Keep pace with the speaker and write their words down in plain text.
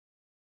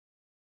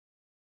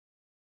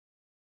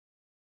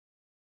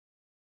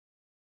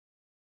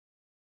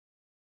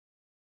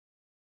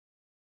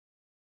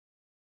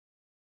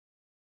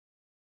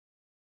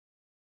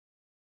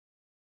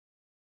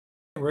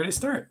Where to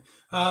start?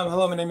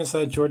 Hello, my name is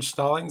George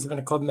Stallings. I've been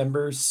a club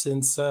member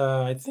since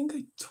I think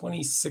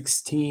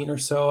 2016 or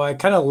so. I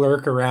kind of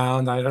lurk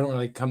around. I don't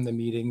really come to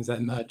meetings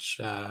that much,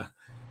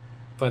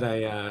 but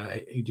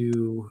I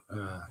do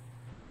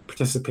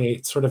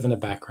participate sort of in the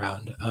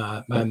background.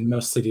 I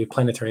mostly do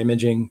planetary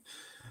imaging.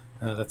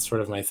 That's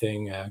sort of my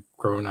thing.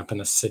 Growing up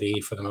in a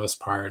city for the most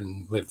part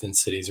and lived in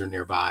cities or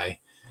nearby.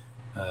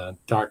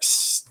 Dark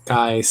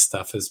sky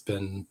stuff has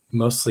been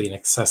mostly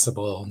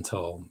inaccessible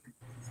until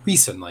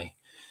recently.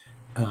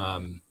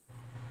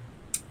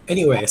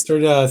 Anyway, I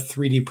started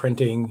 3D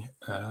printing.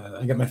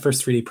 I got my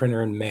first 3D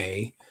printer in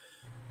May,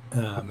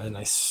 and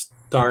I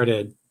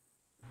started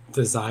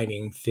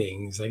designing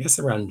things, I guess,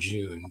 around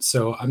June.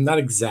 So I'm not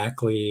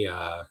exactly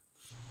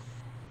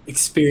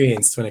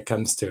experienced when it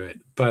comes to it,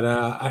 but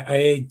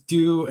I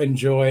do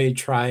enjoy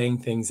trying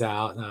things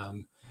out.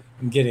 I'm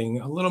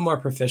getting a little more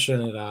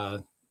proficient at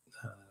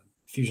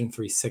Fusion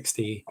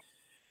 360.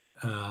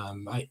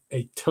 I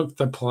took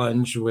the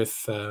plunge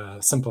with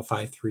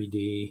Simplify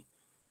 3D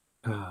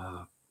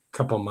a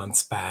couple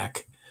months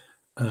back.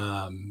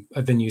 I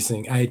had been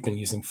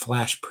using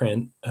Flash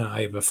Print.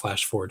 I have a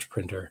Flash Forge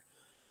printer.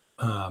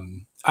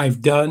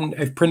 I've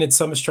printed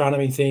some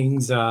astronomy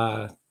things,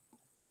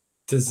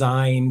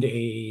 designed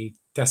a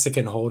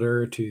desiccant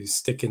holder to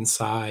stick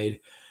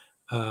inside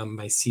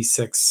my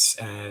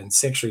C6 and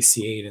actually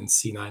C8 and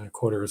C9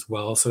 1/4 as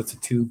well. So it's a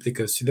tube that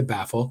goes through the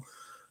baffle,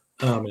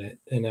 and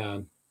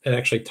it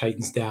actually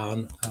tightens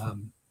down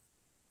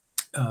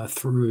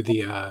through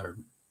the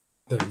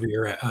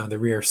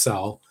rear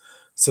cell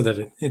so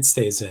that it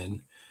stays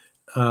in.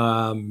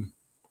 I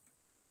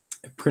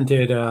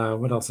printed,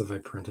 what else have I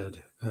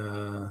printed?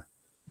 I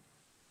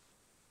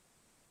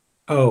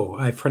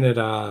printed,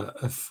 I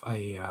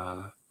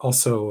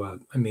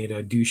made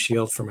a dew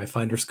shield for my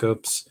finder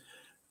scopes.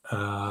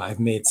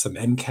 I've made some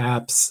end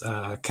caps,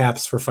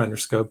 caps for finder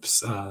scopes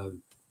that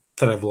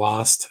I've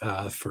lost,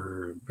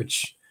 for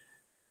which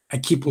I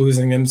keep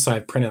losing them. So I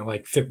printed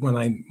like when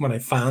I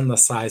found the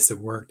size that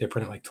worked, I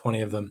printed like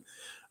 20 of them.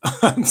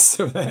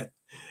 So that,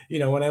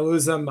 when I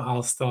lose them,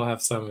 I'll still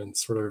have some in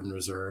sort of in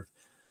reserve.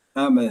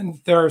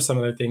 And there are some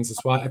other things as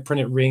well. I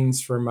printed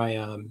rings for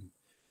my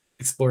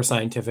Explore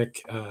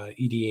Scientific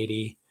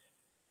ED80,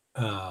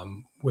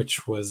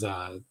 which was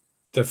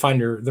the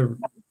finder,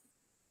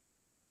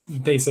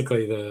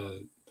 basically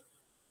the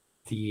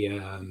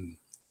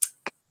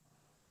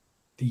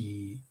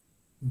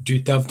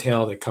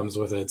dovetail that comes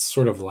with it's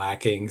sort of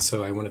lacking,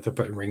 so I wanted to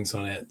put rings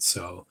on it.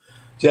 So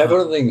do you have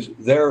other things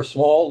there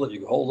small that you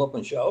can hold up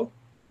and show?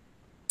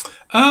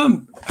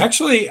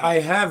 Actually,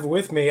 I have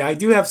with me, I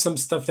do have some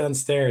stuff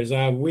downstairs.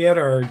 We had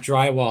our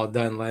drywall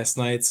done last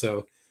night,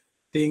 so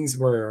things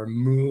were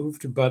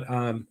moved, but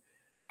I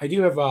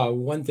do have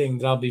one thing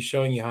that I'll be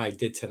showing you how I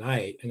did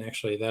tonight, and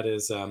actually that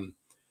is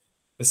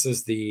this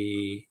is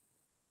the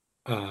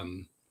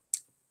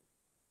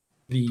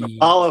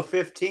Apollo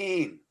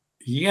 15.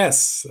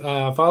 Yes,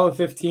 Apollo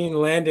 15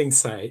 landing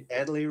site.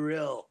 Hadley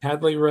Rill.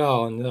 Hadley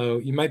Rill,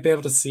 and you might be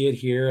able to see it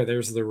here.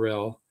 There's the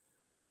rill.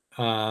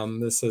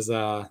 This is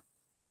I'm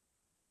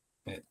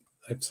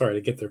sorry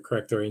to get the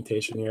correct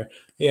orientation here.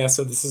 Yeah,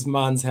 so this is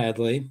Mons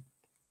Hadley.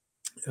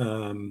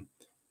 I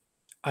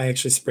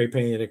actually spray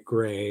painted it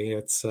gray.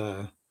 It's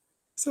so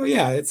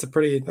yeah, it's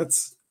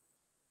that's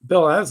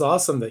Bill. That was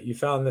awesome that you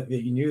found that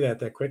you knew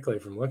that quickly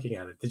from looking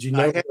at it. Did you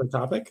know the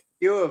topic? A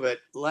few of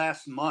it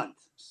last month,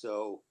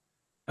 so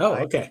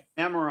okay.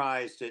 I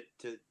memorized it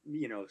to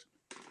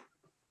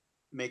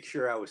make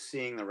sure I was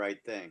seeing the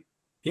right thing.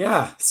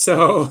 Yeah,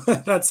 so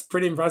that's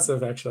pretty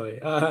impressive, actually.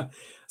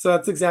 So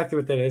that's exactly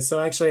what that is. So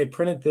actually, I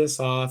printed this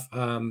off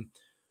from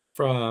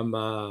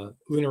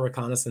lunar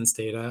reconnaissance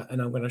data,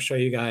 and I'm going to show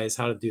you guys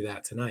how to do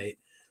that tonight.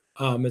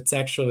 It's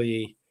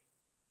actually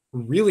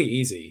really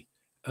easy.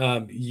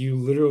 You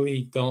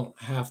literally don't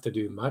have to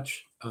do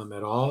much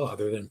at all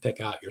other than pick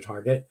out your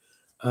target.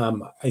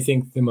 I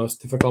think the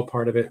most difficult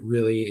part of it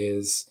really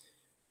is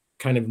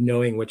kind of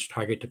knowing which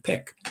target to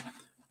pick.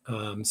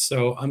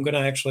 So I'm going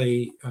to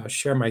actually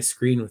share my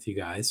screen with you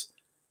guys,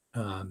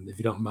 if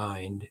you don't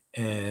mind,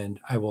 and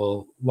I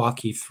will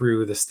walk you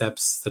through the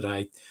steps that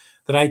I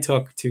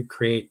took to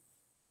create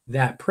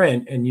that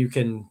print, and you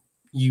can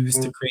use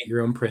to create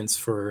your own prints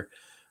for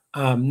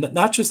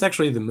not just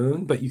actually the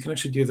moon, but you can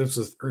actually do this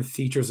with Earth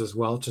features as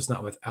well, just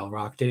not with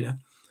LROC data.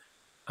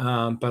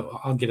 But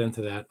I'll get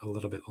into that a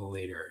little bit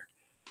later.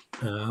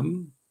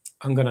 I'm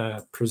going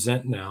to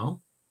present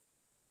now.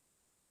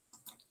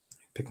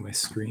 Pick my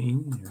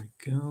screen. There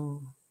we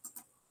go.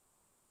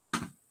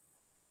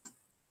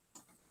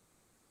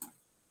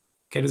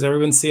 Okay, does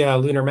everyone see a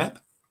lunar map?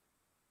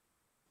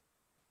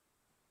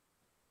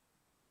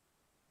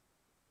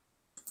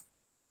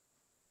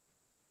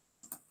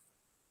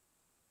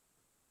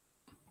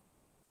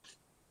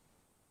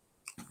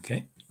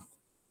 Okay.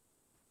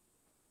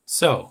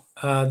 So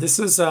this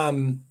is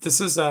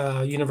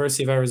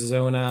University of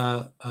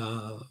Arizona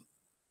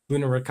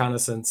lunar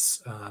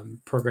reconnaissance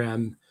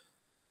program.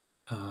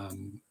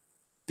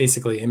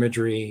 Basically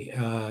imagery.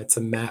 It's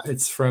a map.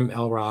 It's from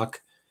LROC.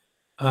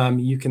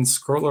 You can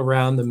scroll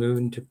around the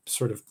moon to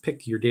sort of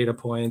pick your data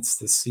points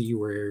to see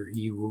where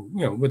you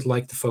would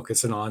like to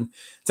focus it on.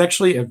 It's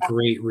actually a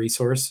great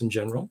resource in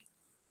general.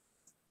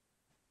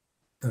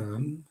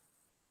 Okay.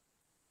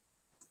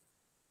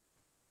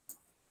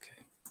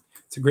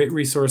 It's a great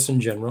resource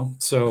in general.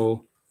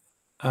 So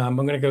I'm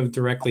going to go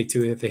directly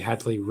to the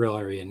Hadley Real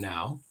Area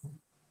now.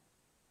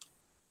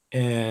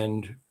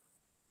 And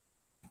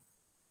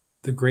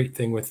the great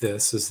thing with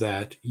this is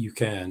that you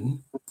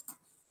can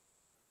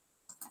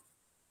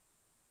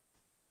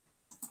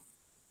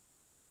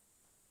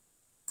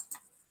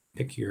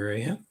pick your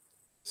area.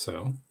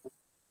 So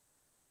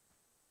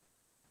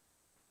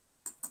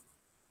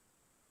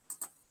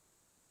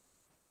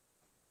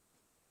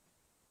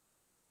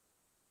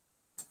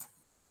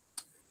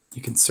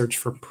you can search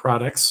for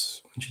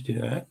products once you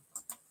do that.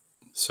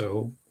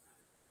 So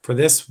for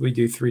this, we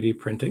do 3D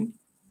printing.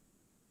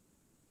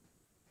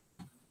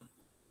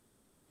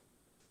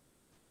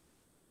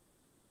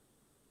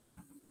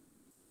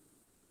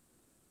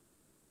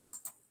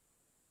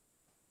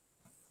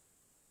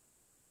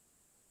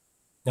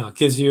 Now it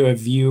gives you a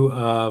view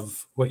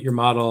of what your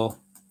model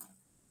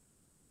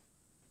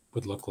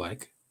would look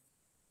like.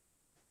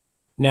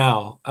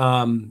 Now,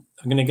 I'm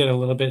going to get a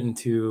little bit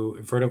into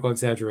vertical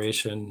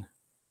exaggeration,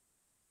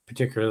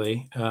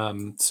 particularly.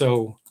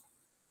 So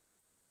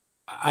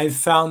I've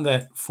found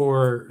that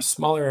for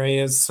smaller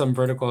areas, some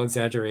vertical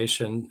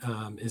exaggeration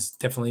is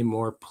definitely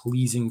more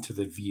pleasing to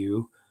the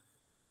view,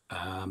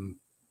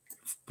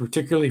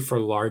 particularly for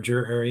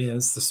larger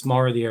areas. The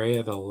smaller the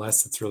area, the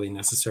less it's really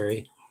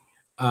necessary.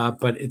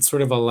 But it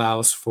sort of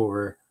allows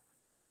for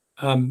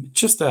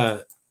just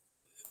a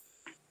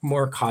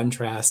more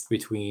contrast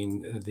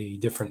between the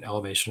different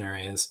elevation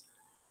areas.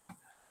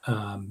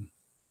 And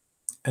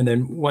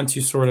then once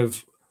you sort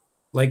of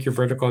like your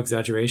vertical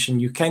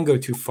exaggeration, you can go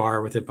too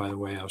far with it, by the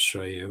way, I'll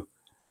show you.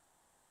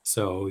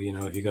 So,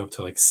 if you go up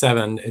to like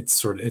 7,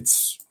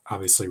 it's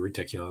obviously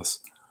ridiculous.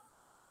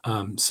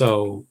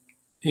 So,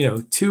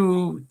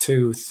 2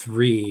 to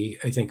 3,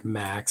 I think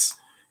max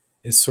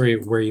is sort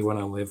of where you want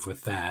to live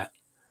with that.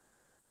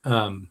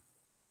 And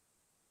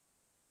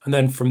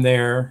then from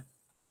there,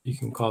 you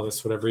can call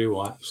this whatever you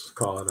want. Just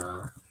call it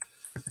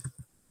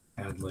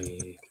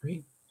Hadley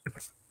 3.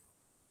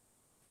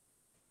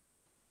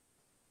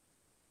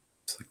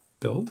 Just like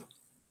build.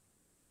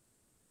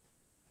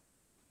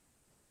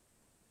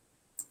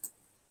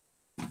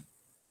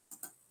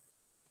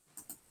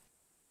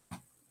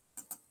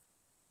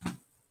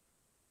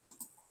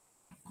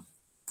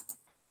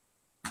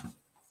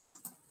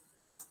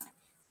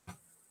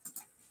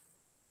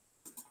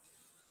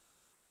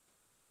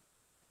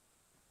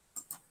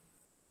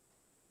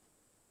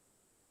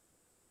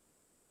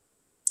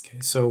 Okay,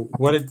 so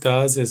what it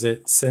does is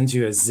it sends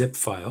you a zip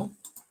file,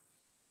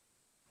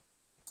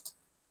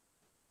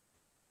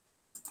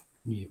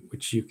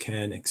 which you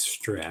can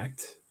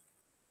extract.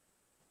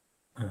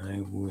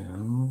 I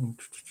will.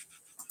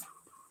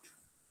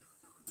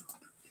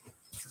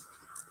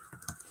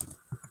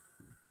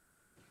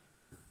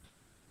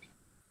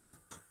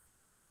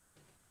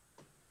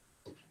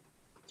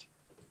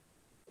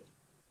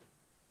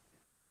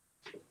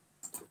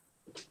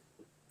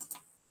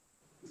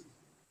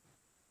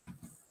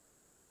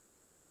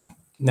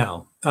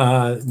 Now,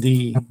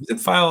 the zip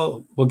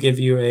file will give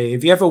you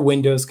if you have a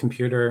Windows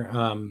computer,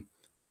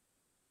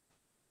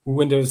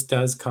 Windows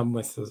does come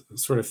with a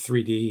sort of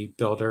 3D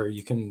builder.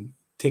 You can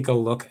take a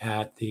look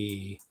at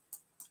the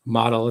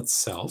model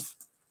itself.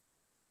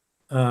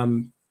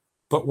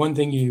 But one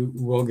thing you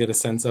will get a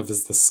sense of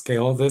is the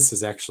scale of this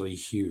is actually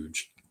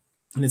huge.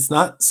 And it's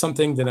not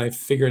something that I've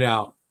figured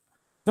out,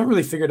 not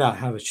really figured out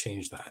how to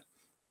change that.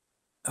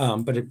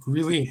 But it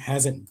really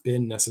hasn't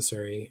been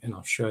necessary, and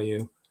I'll show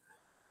you.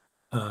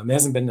 It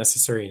hasn't been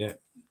necessary to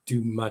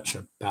do much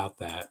about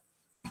that.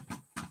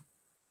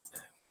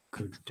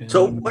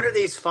 So what are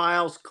these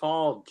files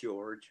called,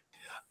 George?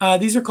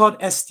 These are called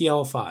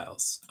STL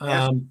files.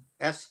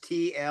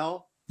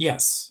 STL?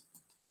 Yes.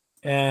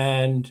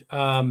 And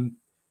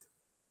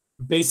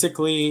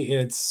basically,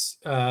 it's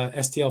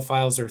STL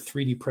files are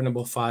 3D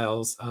printable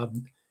files.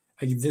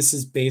 This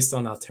is based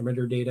on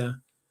altimeter data.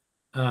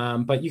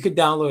 But you could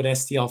download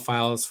STL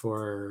files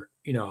for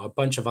a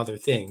bunch of other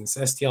things.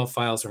 STL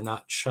files are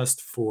not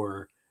just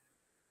for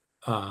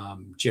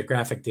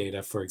geographic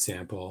data, for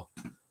example.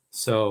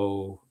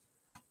 So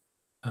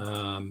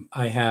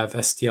I have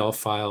STL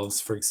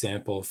files, for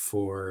example,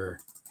 for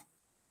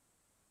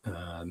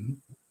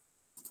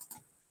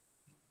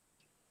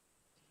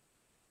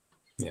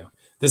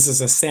this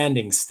is a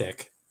sanding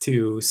stick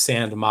to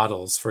sand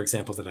models, for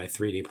example, that I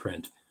 3D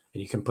print,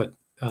 and you can put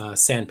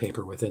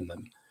sandpaper within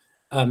them.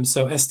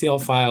 So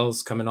STL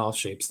files come in all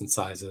shapes and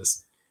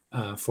sizes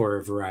for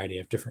a variety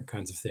of different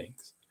kinds of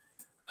things.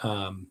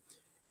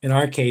 In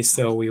our case,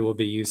 though, we will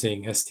be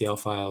using STL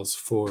files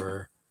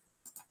for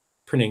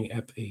printing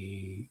up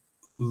a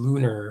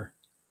lunar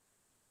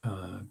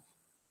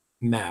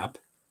map.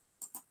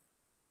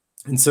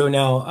 And so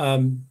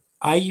now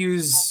I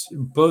use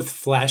both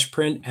Flash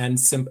Print and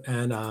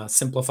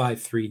Simplify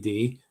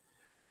 3D.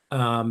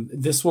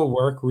 This will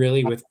work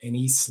really with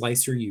any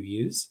slicer you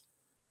use.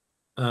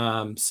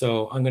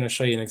 So I'm going to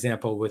show you an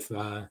example with,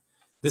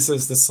 this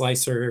is the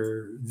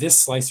slicer, this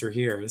slicer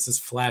here. This is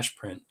Flash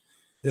Print.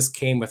 This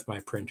came with my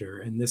printer,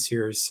 and this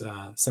here's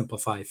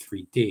Simplify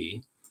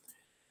 3D.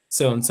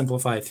 So in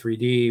Simplify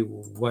 3D,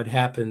 what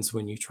happens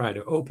when you try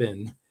to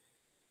open,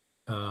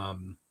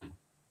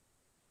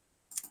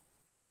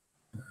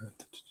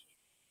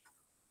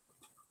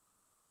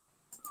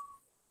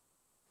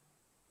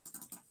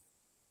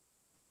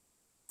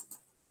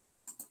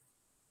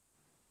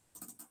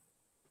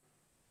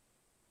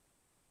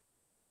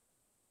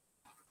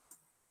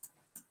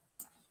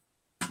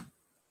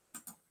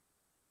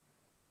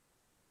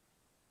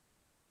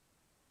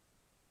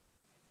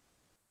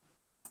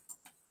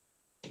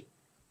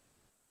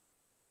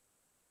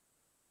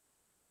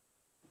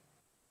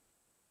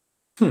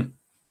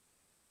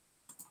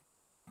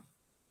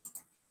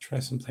 try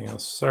something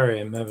else.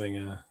 Sorry, I'm having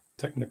a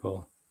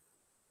technical.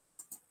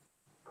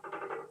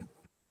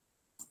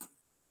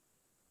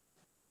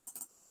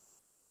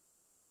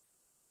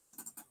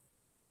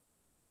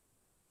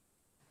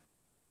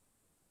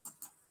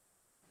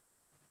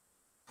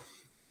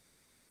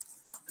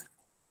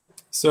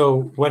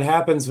 So what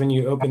happens when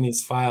you open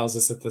these files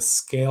is that the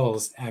scale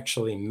is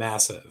actually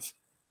massive.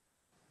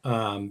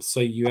 So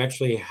you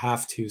actually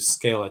have to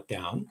scale it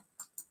down.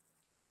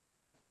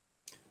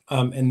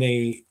 And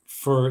they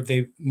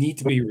need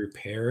to be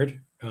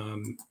repaired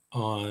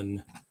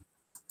on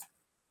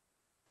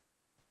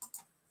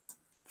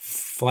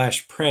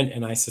Flash Print,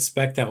 and I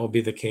suspect that will be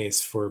the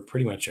case for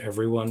pretty much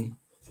everyone.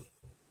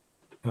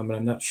 But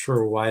I'm not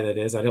sure why that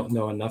is. I don't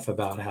know enough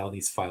about how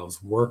these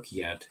files work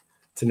yet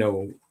to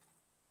know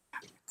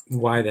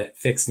why that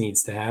fix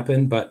needs to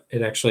happen, but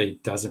it actually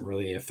doesn't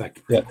really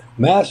affect print. Yeah.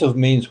 Massive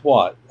means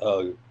what?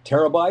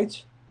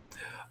 Terabytes?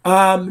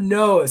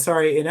 No,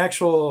 sorry, in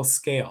actual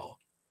scale.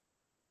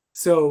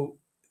 So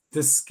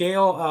the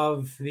scale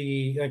of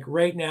the, like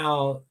right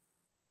now,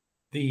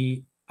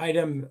 the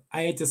item,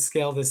 I had to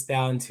scale this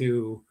down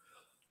to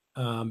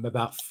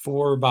about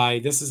 4 by,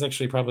 this is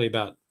actually probably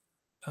about,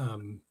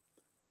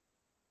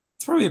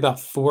 it's probably about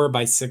 4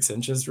 by 6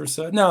 inches or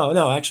so.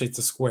 No, actually it's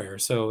a square.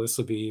 So this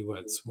will be,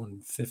 what's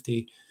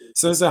 150.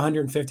 So this is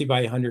 150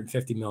 by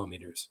 150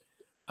 millimeters.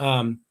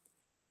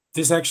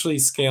 This actually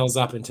scales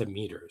up into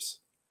meters,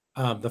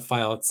 the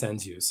file it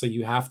sends you. So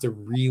you have to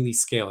really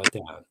scale it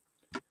down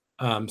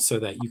so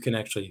that you can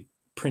actually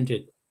print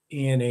it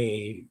in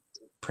a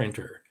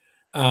printer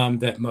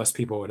that most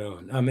people would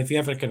own. If you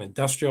have like an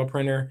industrial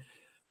printer,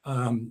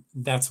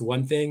 that's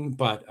one thing,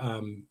 but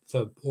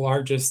the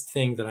largest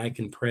thing that I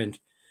can print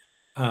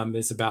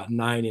is about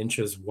 9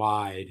 inches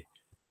wide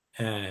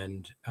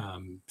and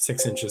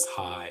 6 inches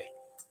high.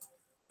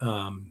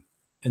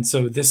 And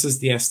so this is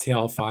the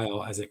STL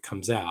file as it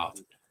comes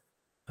out.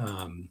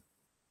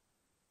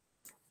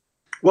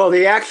 Well,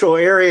 the actual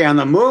area on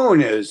the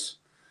moon is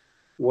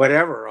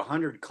whatever,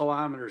 100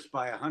 kilometers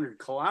by 100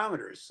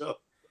 kilometers. So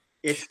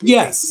it's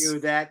giving you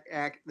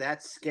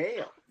that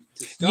scale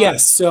to start.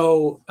 Yes.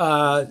 So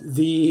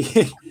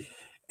and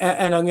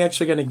I'm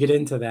actually going to get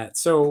into that.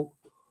 So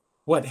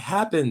what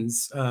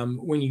happens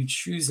when you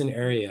choose an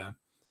area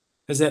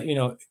is that,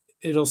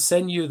 it'll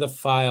send you the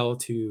file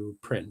to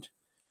print.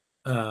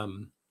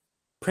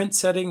 Print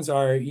settings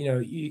are,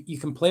 you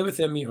can play with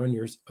them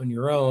on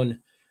your own.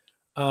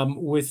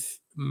 With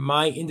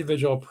my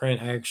individual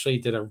print, I actually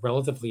did a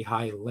relatively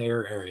high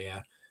layer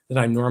area that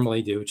I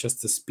normally do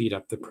just to speed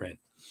up the print.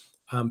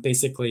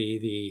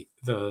 Basically,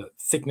 the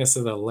thickness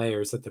of the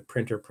layers that the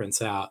printer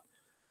prints out,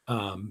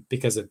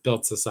 because it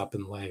builds this up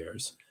in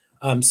layers.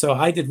 So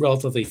I did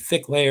relatively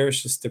thick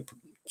layers just to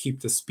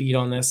keep the speed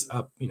on this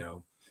up,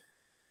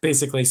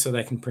 basically so that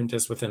I can print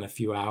this within a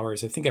few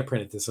hours. I think I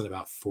printed this in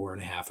about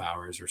 4.5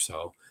 hours or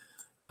so.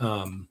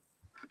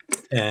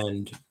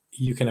 And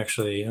you can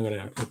actually, I'm going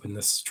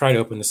to try to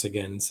open this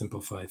again,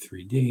 Simplify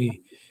 3D.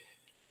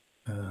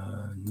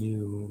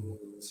 New.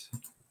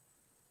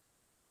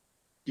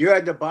 You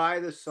had to buy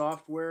the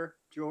software,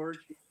 George?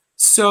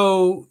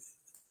 So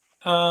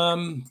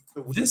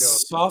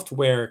this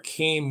software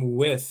came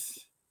with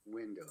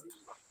Windows.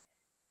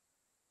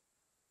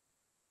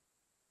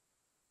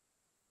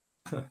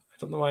 I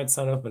don't know why it's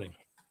not opening.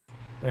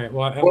 All right.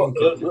 Well,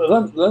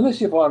 let me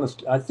see if I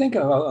understand. I think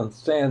I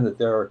understand that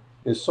there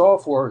is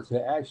software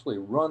to actually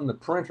run the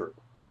printer.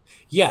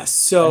 Yes.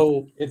 So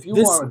and if you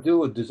want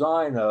to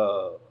design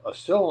a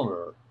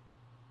cylinder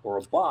or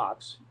a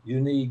box, you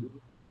need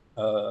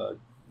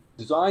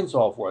design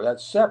software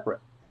that's separate.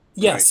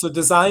 Yes, right. So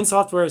design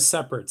software is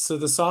separate. So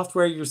the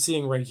software you're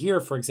seeing right here,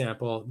 for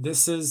example,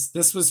 this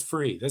was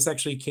free. This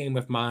actually came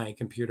with my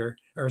computer,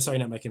 or sorry,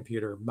 not my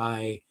computer,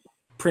 my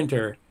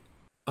printer.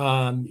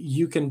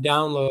 You can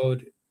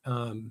download.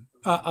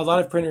 A lot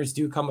of printers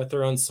do come with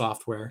their own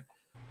software.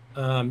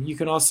 You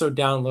can also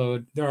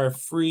download. There are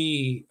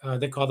free.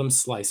 They call them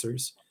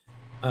slicers.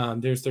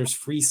 There's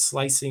free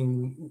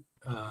slicing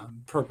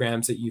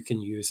programs that you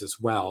can use as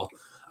well.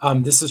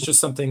 This is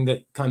just something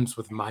that comes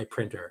with my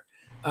printer.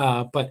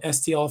 But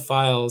STL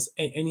files,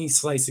 any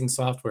slicing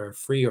software,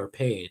 free or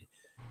paid,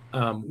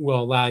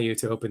 will allow you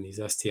to open these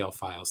STL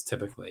files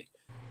typically.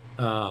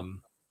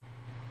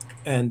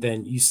 And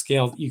then you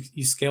scale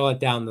it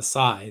down the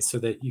size so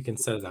that you can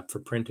set it up for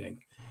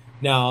printing.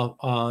 Now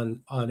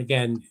on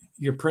again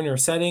your printer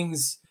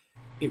settings,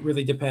 it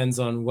really depends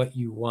on what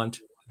you want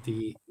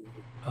the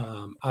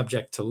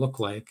object to look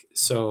like.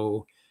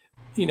 So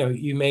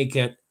you may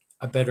get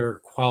a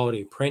better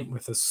quality print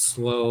with a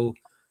slow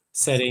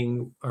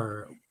setting,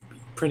 or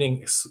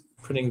printing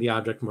the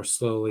object more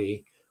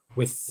slowly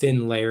with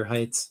thin layer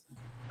heights.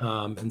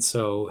 And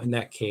so in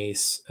that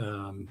case,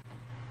 in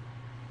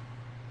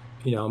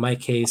my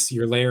case,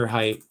 your layer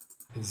height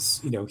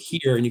is,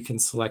 here, and you can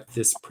select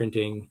this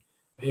printing,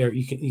 or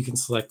you can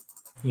select,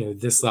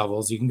 this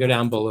levels. You can go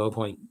down below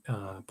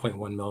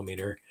 0.1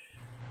 millimeter.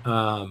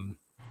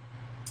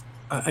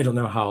 I don't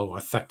know how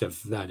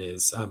effective that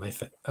is.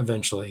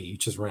 Eventually, you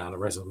just run out of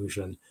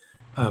resolution.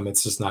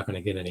 It's just not going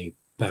to get any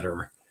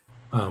better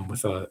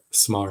with a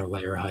smaller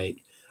layer height.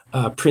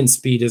 Print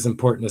speed is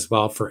important as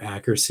well for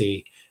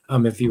accuracy.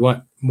 If you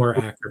want more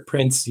accurate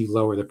prints, you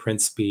lower the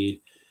print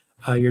speed.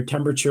 Your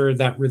temperature,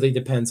 that really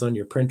depends on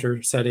your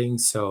printer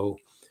settings. So,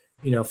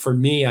 for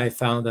me, I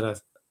found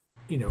that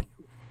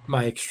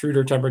my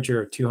extruder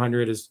temperature of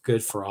 200 is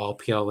good for all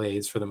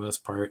PLAs for the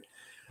most part.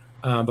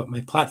 But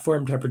my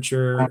platform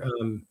temperature,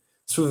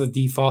 sort of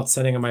the default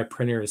setting on my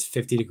printer is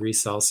 50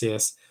 degrees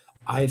Celsius.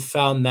 I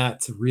found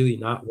that to really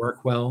not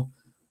work well.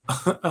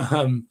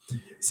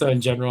 So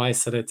in general, I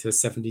set it to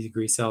 70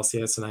 degrees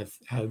Celsius, and I've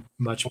had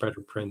much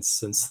better prints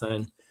since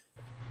then.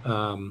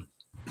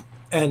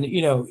 And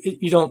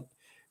you don't,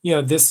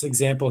 this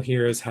example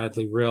here is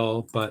Hadley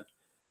Rill, but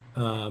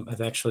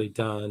I've actually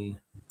done,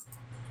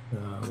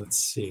 let's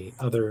see,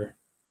 other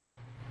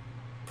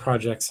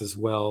projects as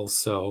well.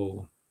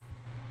 So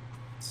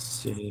let's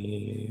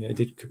see, I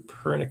did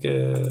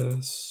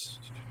Copernicus.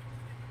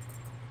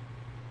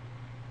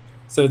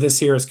 So this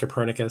here is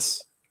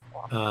Copernicus.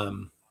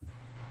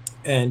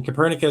 And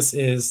Copernicus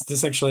is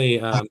this actually,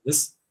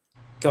 this,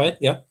 go ahead,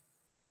 yeah.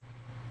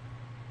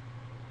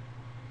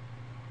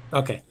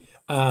 Okay.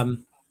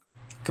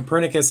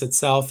 Copernicus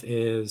itself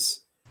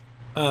is,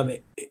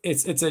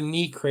 it's a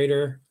neat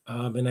crater,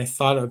 and I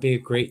thought it would be a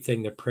great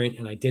thing to print,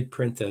 and I did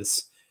print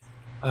this.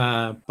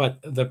 But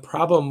the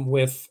problem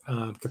with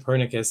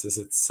Copernicus is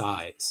its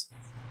size,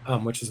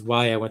 which is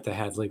why I went to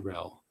Hadley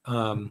Rill.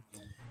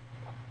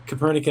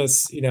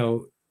 Copernicus,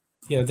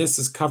 this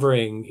is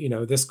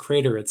covering, this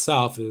crater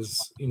itself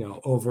is,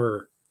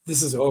 over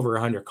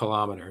 100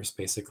 kilometers,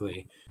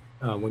 basically,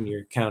 when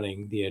you're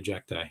counting the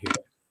ejecta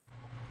here.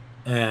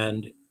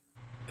 And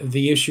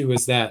the issue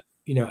is that,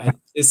 at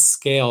this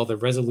scale, the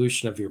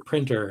resolution of your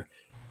printer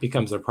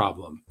becomes a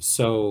problem.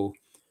 So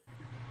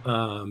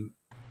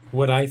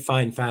what I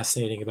find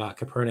fascinating about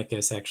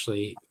Copernicus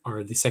actually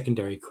are the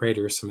secondary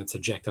craters from its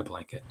ejecta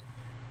blanket.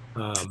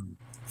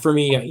 For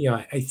me,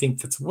 I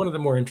think that's one of the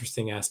more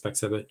interesting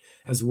aspects of it,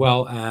 as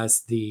well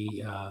as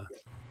the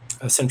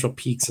central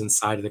peaks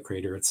inside of the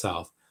crater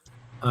itself.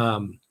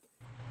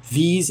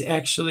 This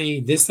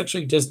actually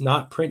does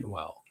not print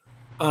well.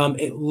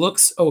 It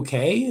looks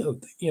okay,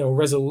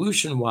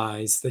 resolution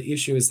wise. The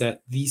issue is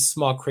that these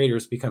small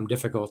craters become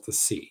difficult to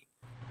see.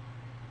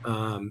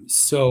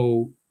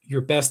 So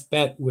your best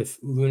bet with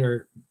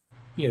lunar,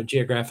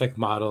 geographic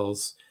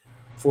models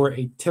for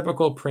a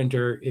typical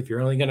printer, if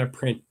you're only going to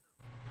print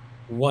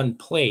one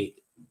plate,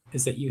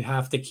 is that you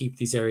have to keep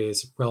these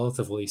areas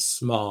relatively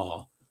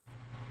small,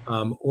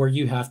 or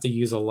you have to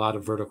use a lot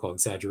of vertical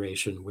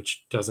exaggeration,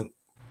 which doesn't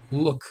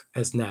look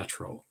as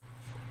natural.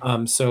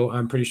 So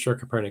I'm pretty sure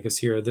Copernicus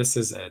here, this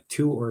is a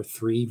 2 or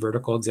 3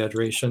 vertical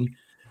exaggeration.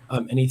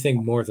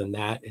 Anything more than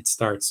that, it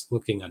starts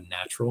looking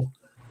unnatural.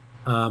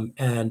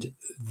 And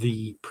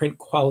the print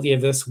quality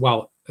of this,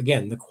 while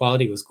again, the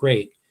quality was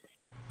great,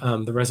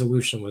 the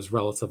resolution was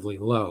relatively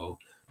low.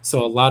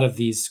 So a lot of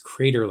these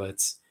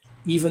craterlets,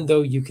 even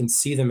though you can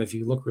see them if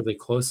you look really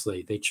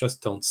closely, they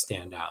just don't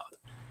stand out.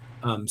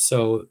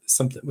 So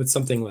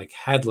something like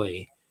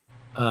Hadley,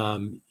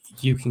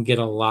 you can get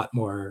a lot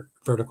more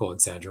vertical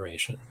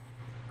exaggeration,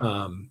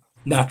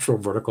 natural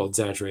vertical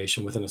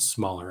exaggeration within a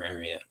smaller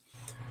area.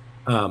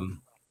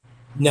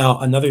 Now,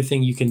 another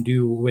thing you can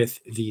do with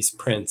these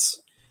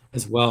prints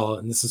as well,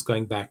 and this is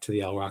going back to the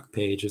LROC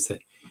page, is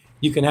that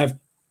you can have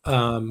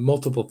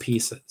multiple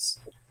pieces.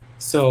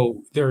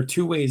 So there are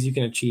 2 ways you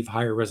can achieve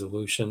higher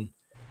resolution.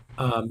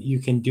 You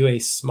can do a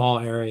small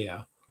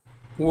area,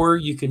 or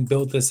you can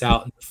build this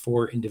out into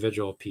 4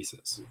 individual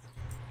pieces.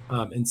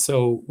 And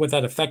so what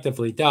that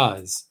effectively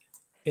does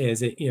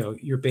is it,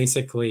 you're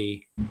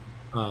basically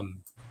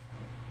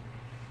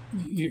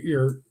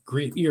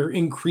you're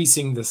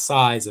increasing the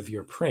size of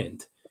your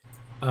print,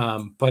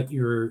 but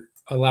you're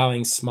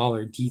allowing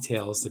smaller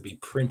details to be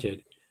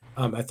printed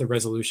at the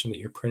resolution that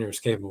your printer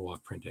is capable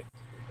of printing.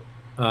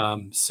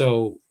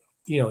 So,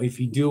 if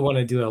you do want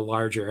to do a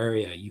larger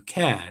area, you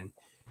can.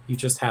 You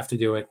just have to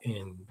do it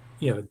in,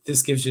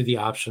 this gives you the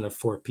option of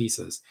 4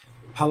 pieces.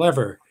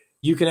 However,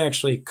 you can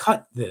actually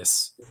cut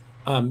this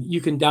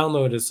you can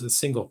download as a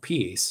single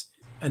piece,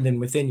 and then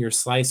within your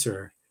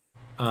slicer,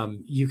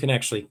 you can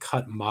actually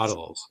cut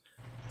models.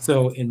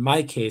 So in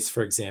my case,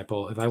 for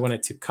example, if I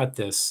wanted to cut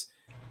this,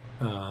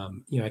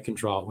 I can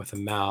draw it with a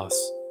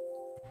mouse.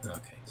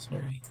 Okay,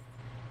 sorry.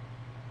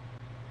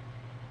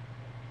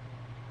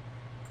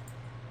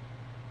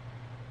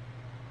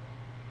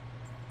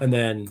 And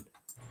then,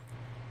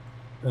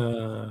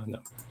 no.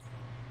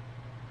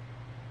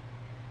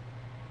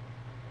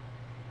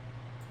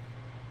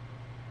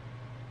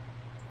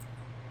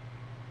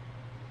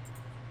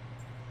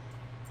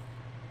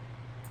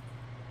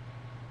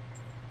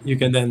 You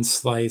can then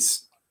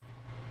slice.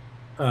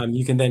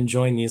 You can then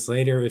join these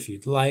later if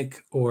you'd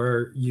like,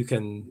 or you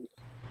can,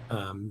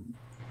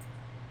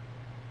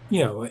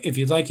 if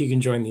you'd like, you can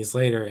join these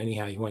later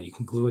anyhow you want. You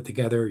can glue it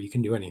together, you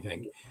can do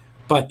anything.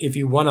 But if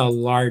you want a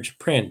large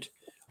print,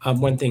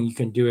 one thing you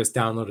can do is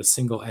download a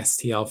single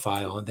STL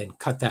file and then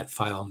cut that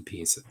file in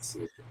pieces,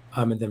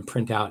 and then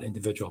print out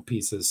individual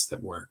pieces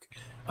that work.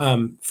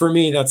 For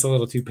me, that's a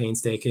little too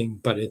painstaking,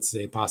 but it's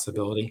a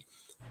possibility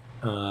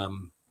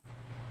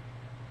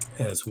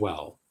as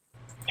well.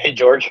 Hey,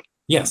 George.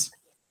 Yes.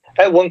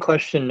 I had one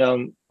question.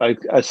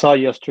 I saw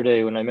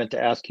yesterday when I meant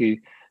to ask you,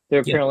 there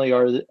apparently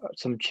are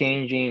some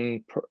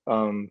changing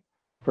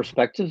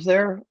perspectives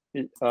there.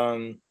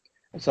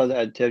 So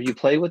that, have you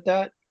played with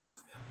that?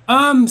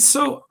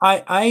 So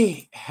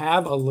I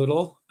have a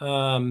little.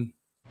 Let's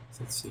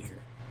see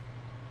here.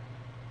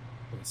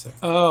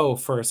 Oh,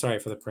 sorry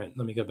for the print.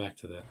 Let me go back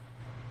to that.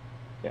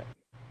 Yeah.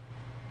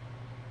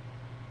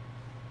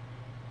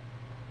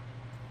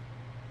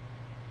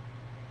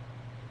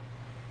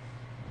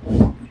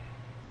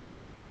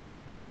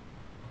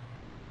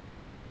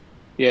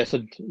 Yeah,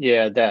 so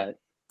yeah, that.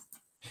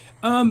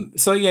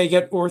 So yeah, you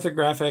get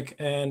orthographic,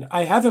 and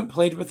I haven't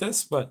played with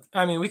this, but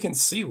I mean, we can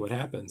see what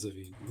happens if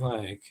you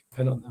like.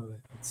 I don't know.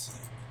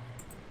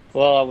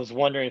 Well, I was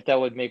wondering if that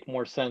would make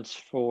more sense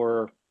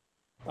for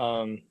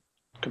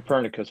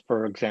Copernicus,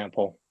 for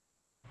example.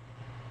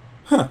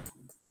 Huh.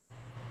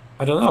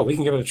 I don't know. We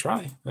can give it a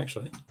try,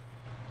 actually.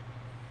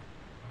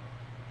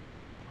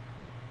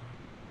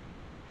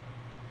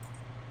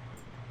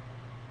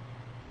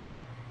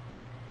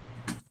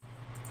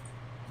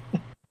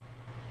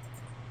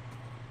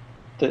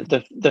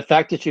 The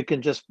fact that you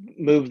can just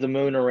move the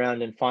moon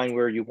around and find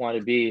where you want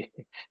to be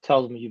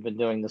tells me you've been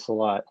doing this a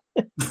lot.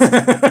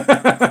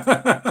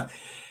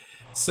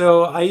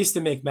 So I used to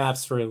make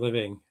maps for a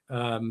living.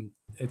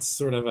 It's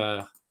sort of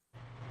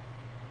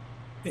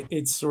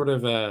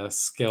a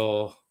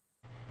skill.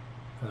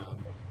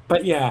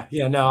 But yeah,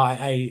 no,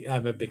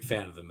 I'm a big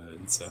fan of the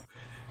moon. So,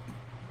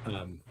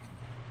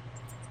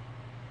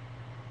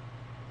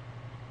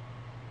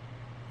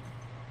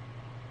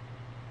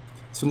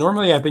 so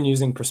normally I've been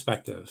using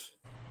perspective.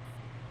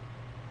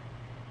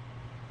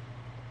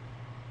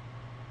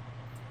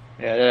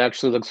 Yeah, it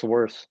actually looks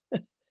worse.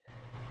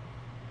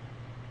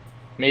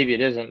 Maybe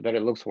it isn't, but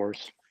it looks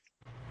worse.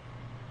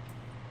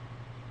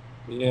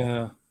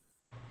 Yeah.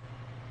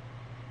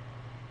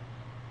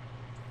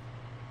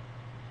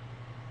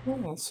 Well,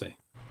 let's see.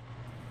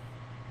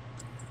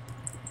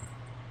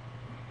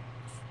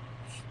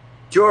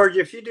 George,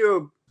 if you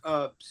do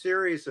a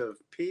series of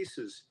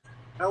pieces,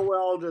 how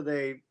well do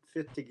they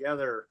fit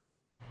together?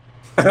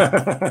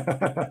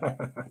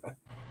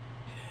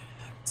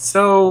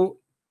 So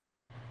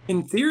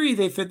in theory,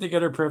 they fit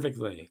together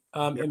perfectly.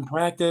 In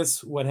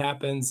practice, what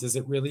happens is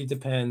it really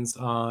depends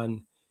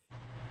on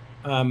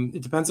a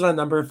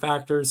number of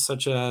factors,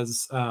 such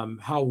as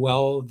how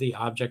well the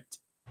object,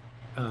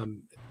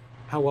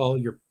 how well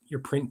your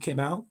print came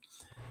out.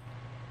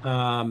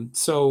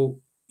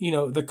 So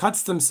the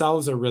cuts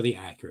themselves are really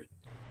accurate.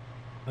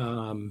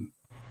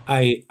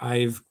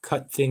 I've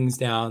cut things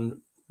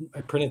down.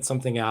 I printed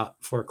something out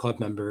for a club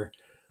member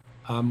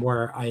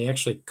where I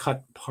actually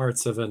cut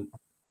parts of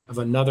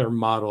another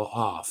model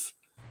off,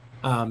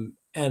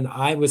 and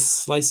I was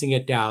slicing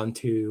it down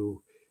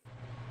to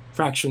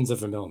fractions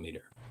of a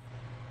millimeter.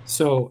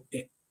 So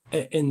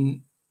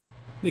in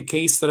the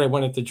case that I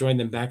wanted to join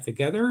them back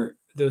together,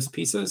 those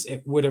pieces,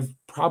 it would have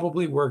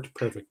probably worked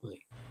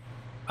perfectly.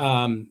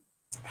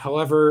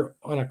 However,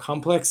 on a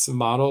complex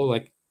model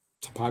like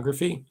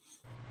topography,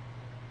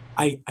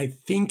 I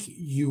think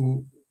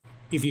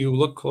if you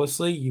look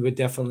closely, you would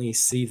definitely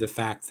see the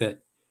fact that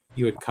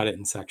you would cut it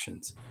in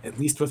sections, at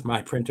least with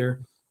my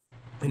printer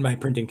and my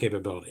printing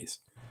capabilities.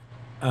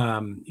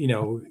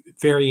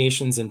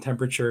 Variations in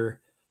temperature.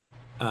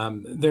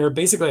 There are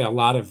basically a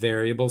lot of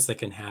variables that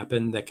can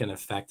happen that can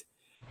affect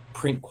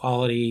print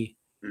quality,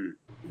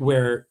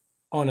 where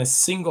on a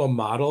single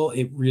model,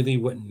 it really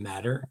wouldn't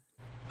matter.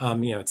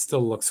 It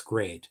still looks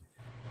great.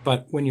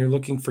 But when you're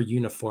looking for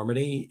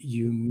uniformity,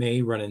 you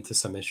may run into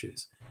some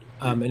issues.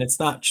 And it's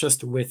not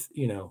just with,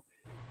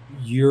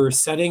 your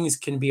settings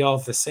can be all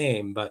the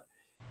same, but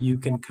you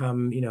can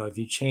come, if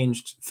you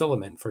changed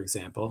filament, for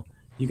example,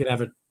 you could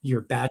have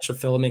your batch of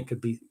filament could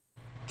be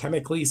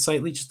chemically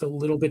slightly just a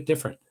little bit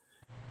different.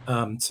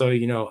 So,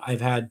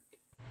 I've had,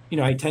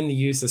 I tend to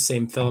use the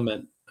same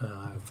filament,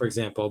 for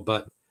example,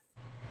 but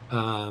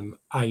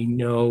I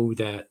know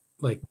that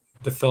like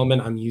the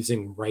filament I'm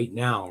using right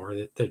now, or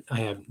that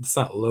I have, it's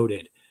not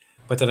loaded,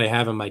 but that I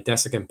have in my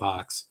desiccant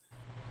box,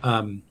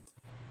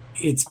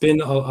 it's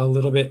been a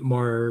little bit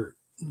more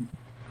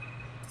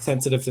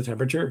sensitive to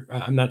temperature.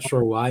 I'm not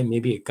sure why.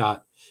 Maybe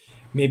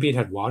it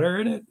had water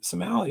in it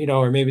somehow,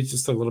 or maybe it's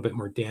just a little bit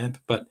more damp.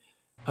 But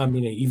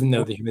even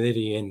though the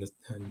humidity in the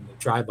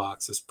dry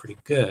box is pretty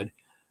good,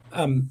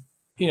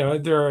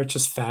 there are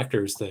just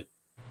factors that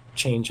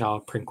change how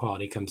print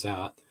quality comes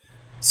out.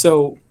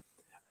 So,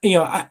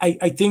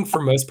 I think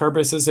for most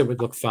purposes it would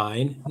look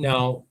fine.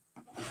 Now,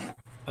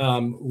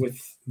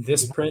 with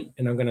this print,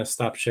 and I'm going to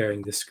stop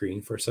sharing this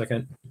screen for a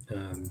second.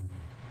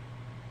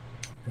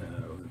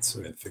 Let's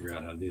figure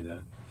out how to do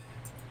that.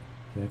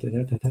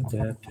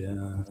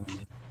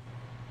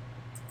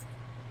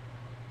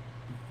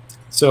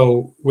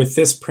 So with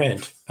this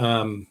print,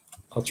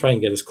 I'll try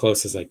and get as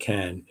close as I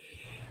can.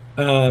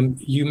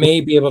 You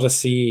may be able to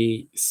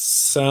see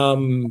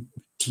some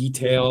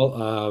detail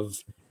of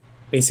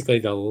basically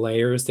the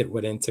layers that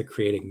went into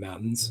creating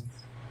mountains.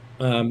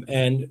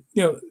 And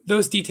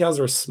those details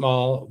are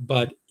small,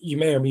 but you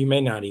may or you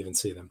may not even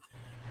see them.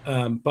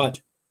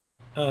 But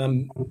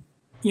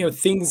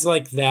things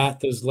like that,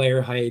 those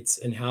layer heights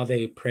and how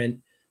they print,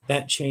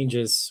 that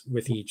changes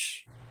with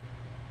each,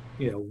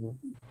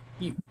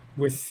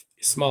 with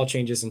small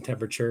changes in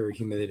temperature or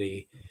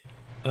humidity.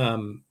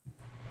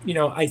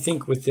 I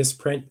think with this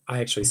print, I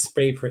actually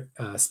spray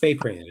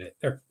painted it,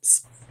 or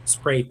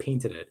spray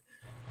painted it.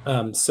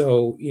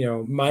 So,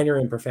 minor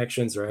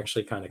imperfections are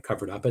actually kind of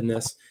covered up in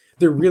this.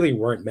 There really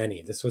weren't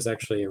many. This was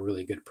actually a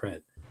really good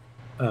print.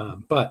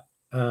 But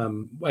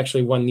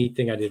actually, one neat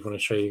thing I did want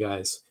to show you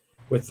guys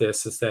with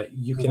this is that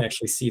you can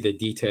actually see the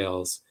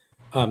details.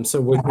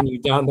 So when you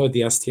download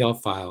the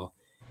STL file,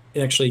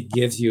 it actually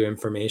gives you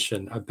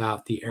information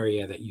about the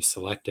area that you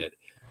selected.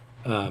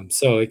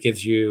 So it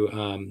gives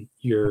you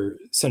your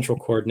central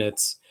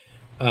coordinates.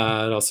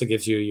 It also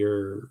gives you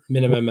your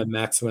minimum and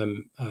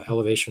maximum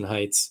elevation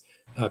heights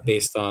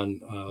based on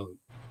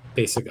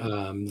basic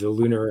the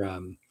lunar.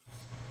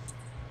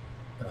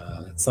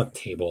 It's not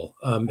table.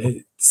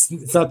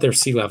 It's not their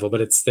sea level, but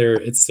it's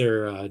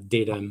their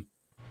datum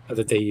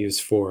that they use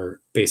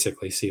for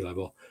basically sea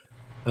level.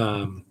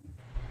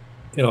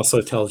 It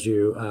also tells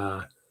you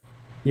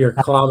your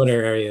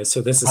kilometer area.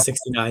 So this is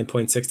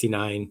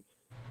 69.69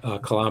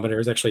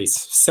 kilometers, actually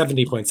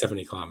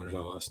 70.70 kilometers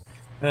almost.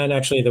 And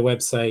actually the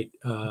website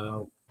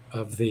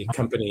of the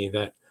company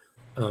that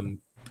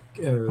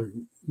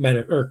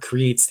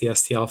creates the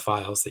STL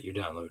files that you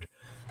download.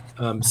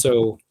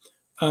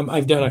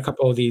 I've done a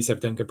couple of these.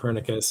 I've done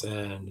Copernicus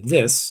and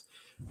this.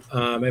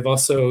 I've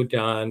also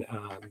done,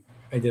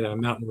 I did a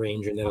mountain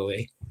range in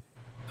Italy.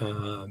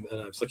 And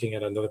I was looking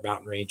at another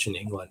mountain range in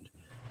England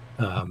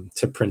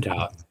to print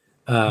out.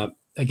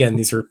 Again,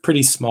 these are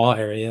pretty small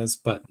areas,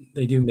 but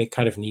they do make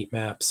kind of neat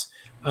maps.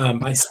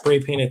 I spray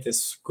painted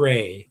this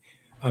gray.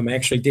 I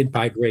actually did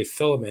buy gray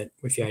filament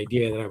with the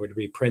idea that I would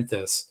reprint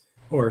this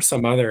or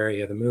some other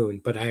area of the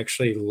moon, but I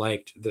actually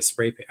liked the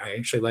spray paint. I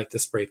actually liked the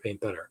spray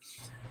paint better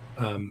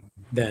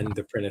than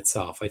the print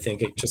itself. I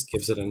think it just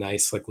gives it a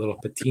nice like little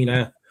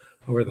patina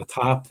over the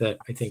top that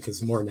I think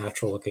is more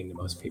natural looking to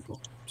most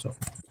people. So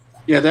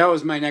yeah, that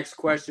was my next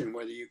question,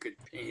 whether you could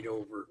paint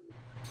over.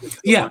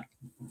 Yeah.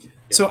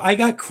 So I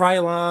got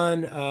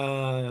Krylon,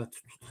 I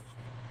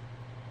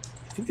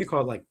think they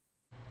call it like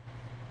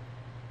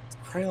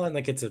Krylon,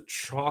 like it's a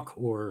chalk,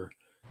 or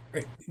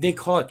they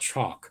call it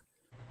chalk.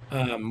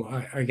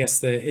 I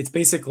guess it's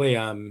basically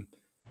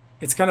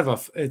it's kind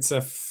of it's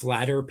a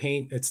flatter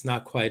paint. It's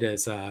not quite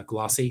as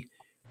glossy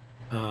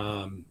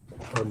or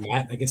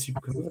matte, I guess you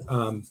could.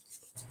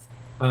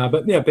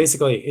 But yeah,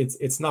 basically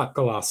it's not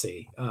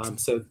glossy.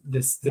 So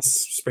this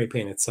spray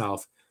paint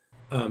itself,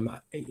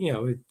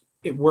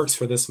 it works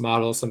for this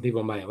model. Some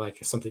people might like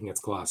something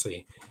that's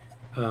glossy.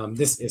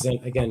 This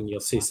isn't. Again,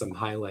 you'll see some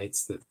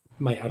highlights that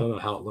I don't know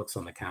how it looks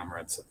on the camera.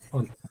 It's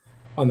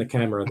on the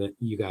camera that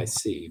you guys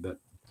see, but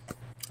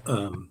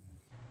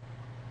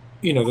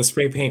the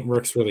spray paint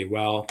works really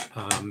well.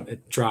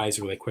 It dries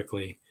really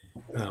quickly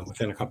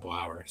within a couple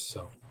hours.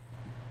 So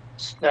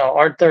now,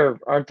 aren't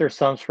there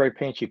some spray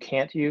paints you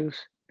can't use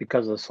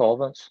because of the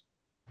solvents?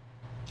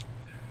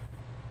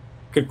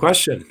 Good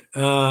question.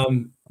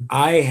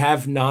 I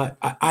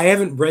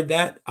haven't read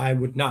that. I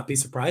would not be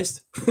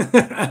surprised.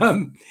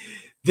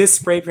 This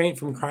spray paint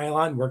from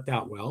Krylon worked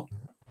out well.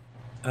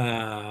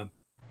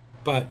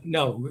 But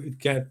no,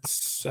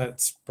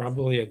 that's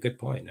probably a good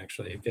point,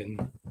 actually.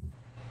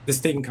 This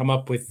didn't come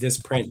up with this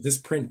print. This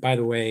print, by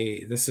the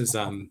way, this is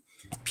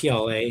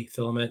PLA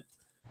filament,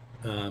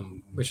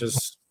 which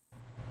is,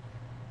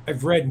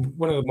 I've read,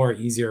 one of the more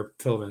easier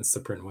filaments to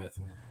print with.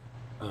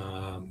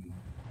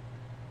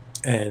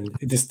 And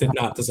it just did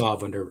not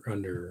dissolve under.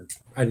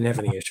 I didn't have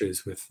any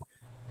issues with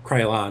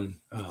Krylon.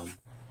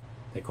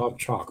 They call it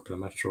chalk, but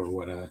I'm not sure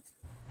what. I'll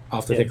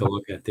have to take a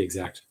look at the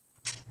exact.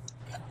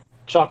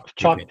 Chalk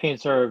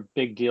paints are a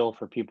big deal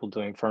for people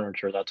doing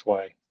furniture. That's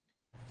why.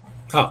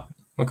 Oh,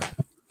 okay.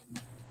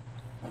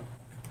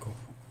 Cool.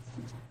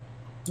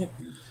 Yeah.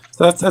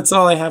 So that's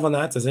all I have on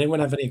that. Does anyone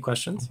have any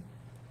questions?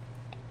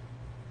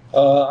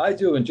 I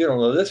do in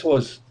general. This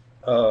was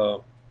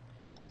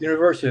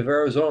University of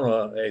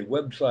Arizona, a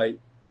website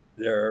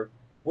there.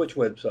 Which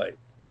website?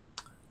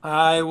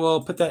 I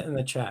will put that in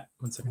the chat.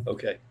 1 second.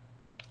 Okay.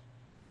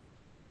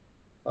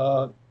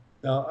 Now,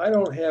 I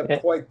don't have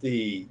quite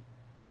the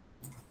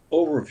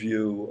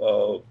overview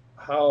of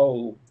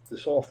how the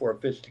software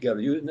fits together.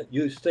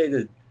 You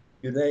stated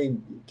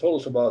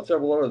told us about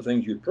several other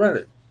things you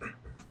printed.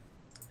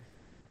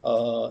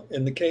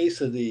 In the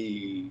case of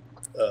the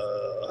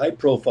height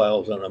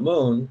profiles on the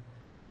moon,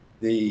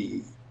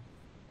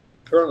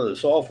 currently the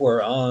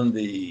software on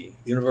the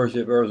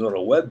University of Arizona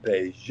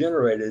webpage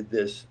generated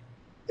this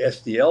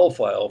STL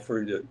file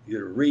for you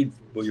to read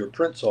with your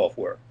print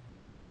software.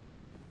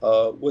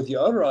 With the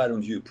other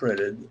items you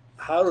printed,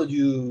 how did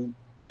you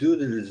do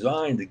the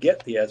design to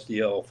get the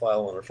STL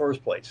file in the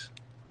first place?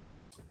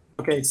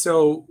 Okay,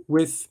 so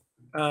with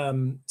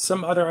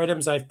some other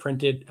items I've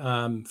printed,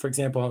 for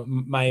example,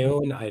 my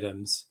own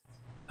items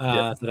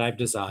that I've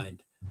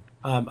designed,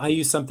 I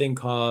use something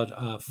called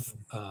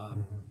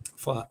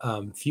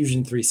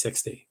Fusion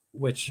 360,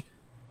 which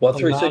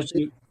what, allows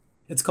you.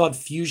 It's called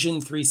Fusion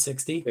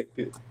 360,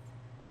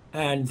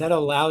 and that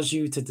allows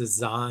you to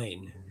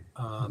design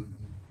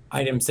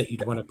items that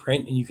you'd want to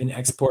print, and you can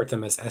export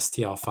them as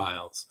STL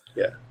files.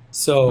 Yeah.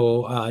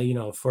 So, you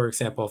know, for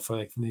example, for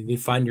like the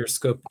Find Your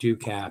Scope dew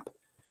cap,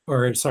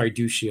 or sorry,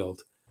 dew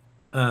shield,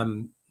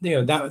 you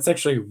know, that was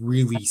actually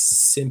really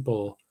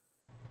simple.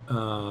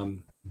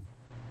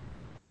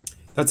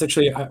 That's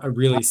actually a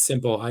really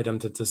simple item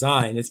to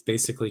design. It's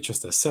basically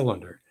just a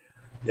cylinder.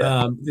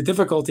 Yeah. The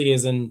difficulty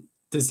is in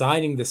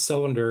designing the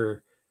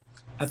cylinder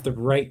at the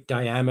right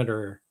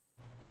diameter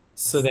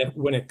so that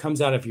when it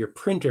comes out of your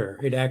printer,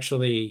 it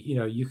actually, you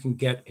know, you can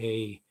get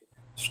a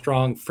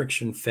strong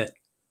friction fit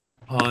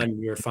on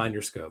your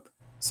Finder scope.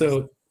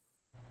 So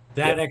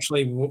that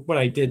actually, what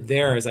I did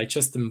there is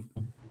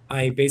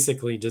I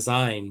basically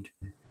designed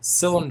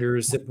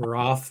cylinders that were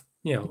off,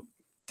 you know,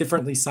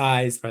 differently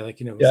sized by, like,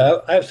 you know. Yeah,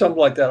 I have something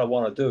like that I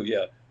want to do.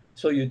 Yeah.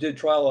 So you did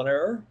trial and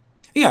error?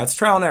 Yeah, it's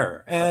trial and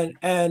error. And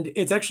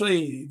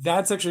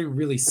that's actually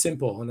really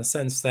simple in the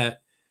sense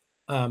that,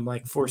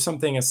 like for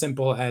something as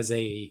simple as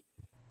a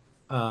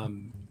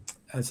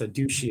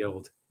dew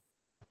shield,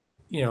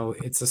 you know,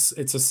 it's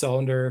a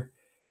cylinder.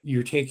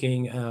 You're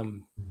taking,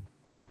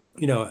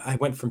 you know, I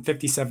went from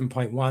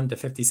 57.1 to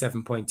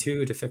 57.2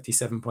 to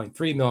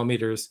 57.3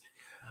 millimeters.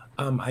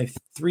 I have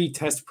 3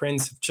 test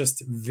prints of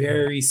just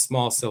very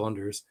small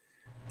cylinders.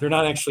 They're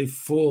not actually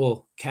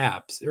full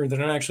caps, or they're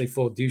not actually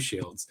full dew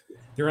shields.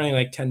 They're only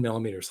like 10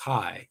 millimeters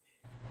high.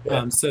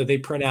 So they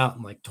print out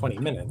in like 20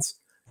 minutes.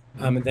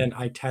 And then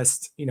I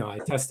tested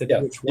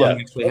which one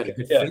actually had a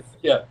good fit.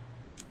 Yeah.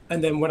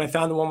 And then when I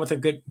found the one with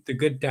the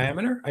good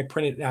diameter, I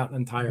printed out an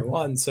entire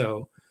one.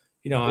 So,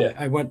 you know,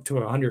 I went to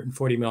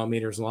 140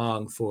 millimeters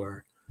long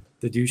for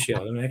the dew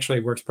shield, and it actually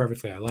works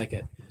perfectly. I like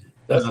it.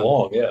 That's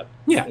long, yeah.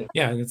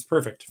 Yeah, and it's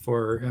perfect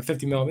for a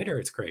 50 millimeter.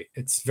 It's great.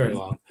 It's very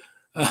long.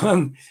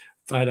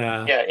 But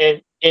yeah,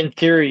 in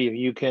theory,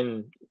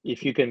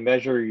 if you can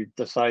measure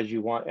the size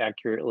you want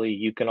accurately,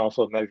 you can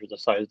also measure the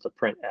size of the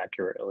print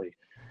accurately.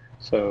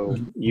 So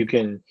you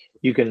can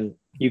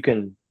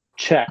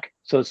check.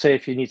 So say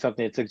if you need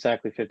something that's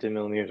exactly 50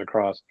 millimeters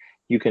across,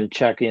 you can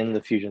check in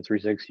the Fusion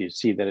 360 to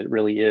see that it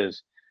really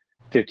is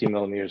 50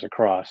 millimeters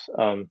across.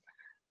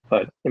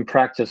 But in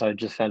practice, I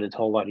just found it a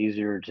whole lot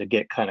easier to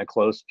get kind of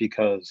close,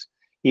 because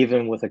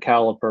even with a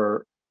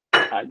caliper,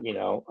 you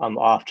know, I'm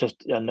off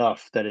just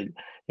enough that it, you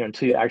know,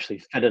 until you actually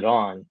fit it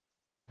on.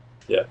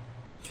 Yeah.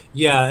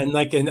 Yeah, and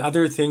like in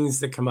other things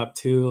that come up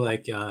too,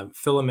 like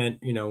filament,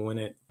 you know, when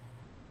it,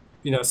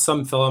 you know,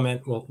 some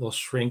filament will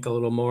shrink a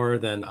little more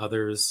than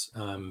others,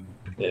 you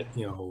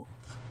know,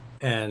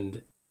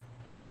 and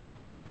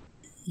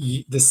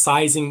the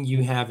sizing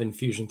you have in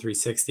Fusion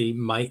 360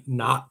 might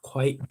not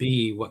quite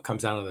be what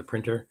comes out of the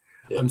printer.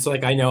 So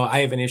like, I know I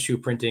have an issue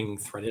printing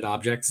threaded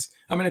objects.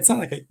 I mean, it's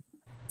not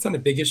a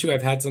big issue.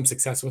 I've had some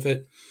success with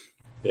it.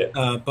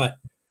 But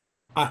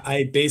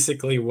I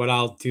basically, what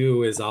I'll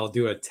do is I'll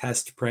do a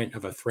test print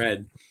of a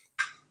thread.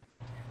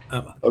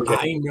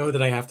 I know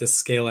that I have to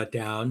scale it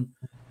down.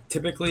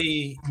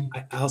 Typically,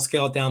 I'll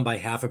scale it down by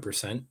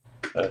 0.5%.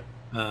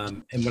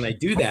 And when I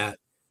do that,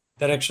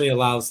 that actually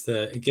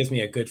it gives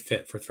me a good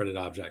fit for threaded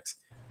objects.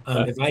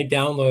 If I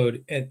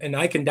download, and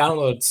I can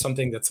download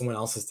something that someone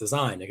else has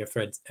designed, like a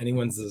thread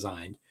anyone's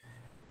designed,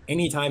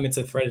 anytime it's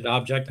a threaded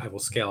object, I will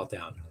scale it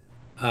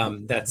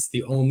down. That's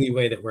the only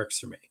way that works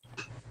for me.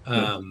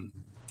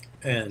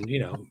 And, you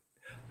know,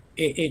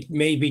 it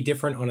may be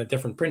different on a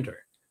different printer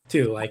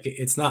too. Like,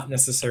 it's not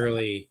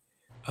necessarily,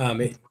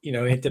 you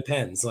know, it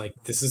depends. Like,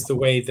 this is the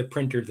way the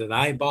printer that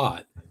I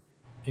bought,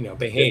 you know,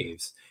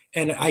 behaves.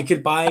 And I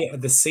could buy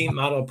the same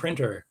model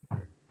printer,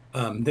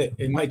 that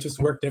it might just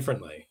work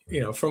differently,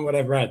 you know, from what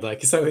I've read.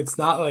 Like, so it's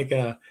not like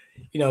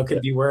you know, it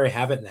could be where I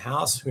have it in the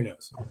house, who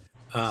knows?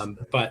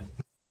 But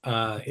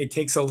it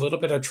takes a little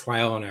bit of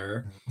trial and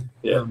error.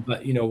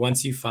 But, you know,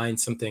 once you find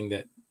something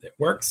that it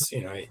works,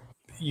 you know,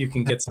 you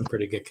can get some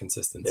pretty good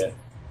consistency. Yeah.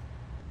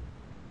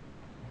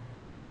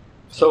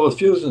 So with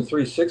Fusion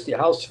 360,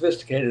 how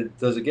sophisticated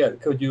does it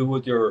get? Could you,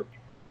 with your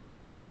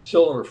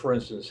cylinder, for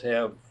instance,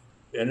 have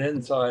an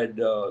inside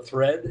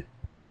thread?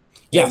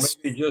 Yes. Or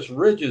maybe just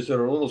ridges that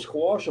are a little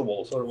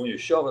squashable, so that when you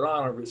shove it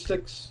on, if it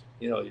sticks,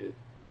 you know,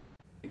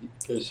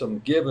 there's some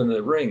give in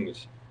the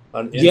rings.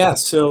 Yeah,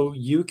 so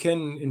you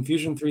can, in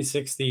Fusion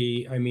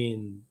 360, I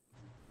mean,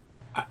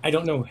 I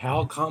don't know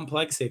how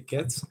complex it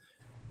gets.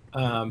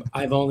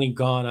 I've only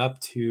gone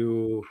up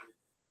to,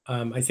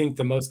 I think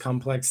the most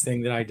complex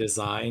thing that I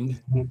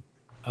designed,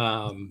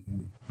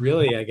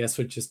 really, I guess,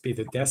 would just be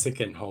the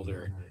desiccant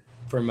holder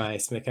for my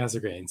Smith-Castle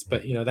grains.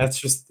 But, you know, that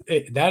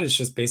is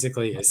just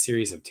basically a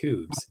series of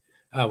tubes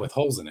with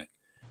holes in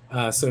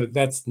it. So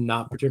that's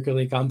not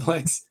particularly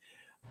complex.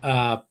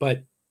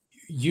 But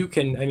you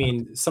can, I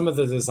mean, some of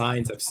the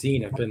designs I've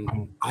seen have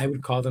been, I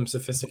would call them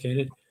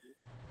sophisticated.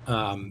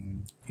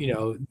 You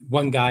know,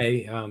 one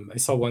guy, I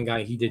saw one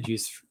guy, he did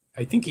use,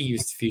 I think he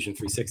used Fusion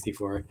 360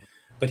 for it,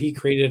 but he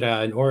created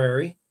an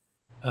orrery,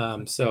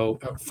 so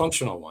a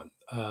functional one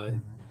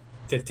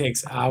that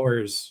takes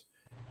hours,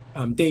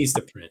 days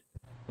to print,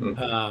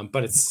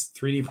 but it's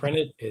 3D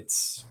printed.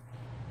 It's,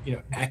 you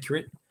know,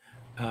 accurate.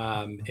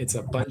 It's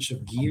a bunch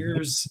of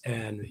gears,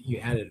 and you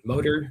added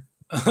motor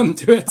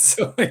to it,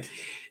 so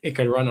it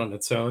could run on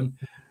its own.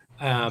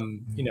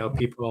 You know,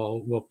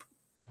 people will,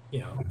 you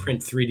know,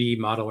 print 3D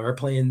model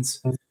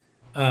airplanes.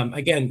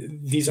 Again,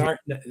 these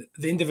aren't,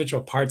 the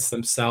individual parts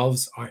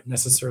themselves aren't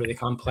necessarily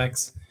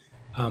complex,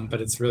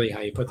 but it's really how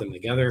you put them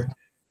together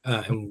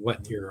and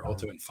what your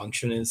ultimate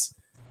function is.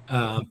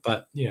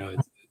 But, you know,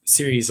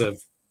 series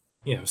of,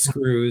 you know,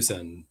 screws,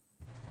 and,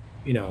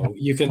 you know,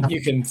 you can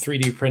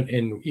 3D print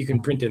in, you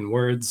can print in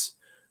words.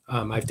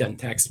 I've done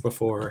text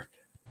before.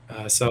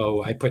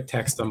 So I put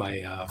text on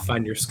my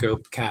Find Your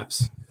Scope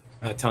caps,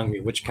 telling me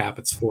which cap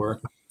it's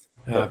for.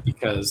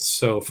 Because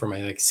so for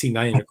my like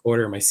C9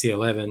 1/4, my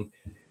C11,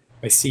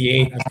 my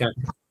C8, I've got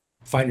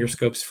Finder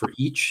scopes for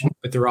each,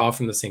 but they're all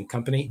from the same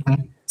company,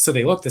 so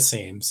they look the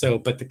same. So,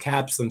 but the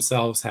caps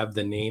themselves have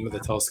the name of the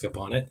telescope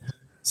on it,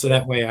 so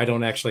that way I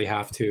don't actually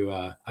have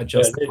to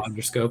adjust the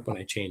Finder scope when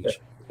I change.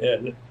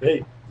 Yeah,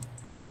 hey.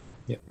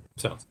 Yeah.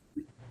 So.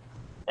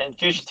 And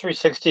Fusion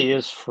 360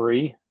 is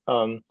free.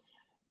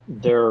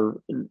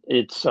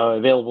 It's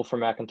available for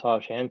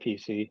Macintosh and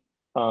PC,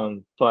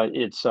 but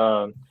it's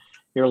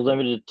you're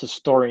limited to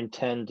storing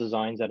 10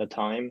 designs at a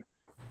time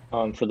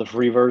for the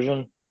free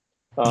version.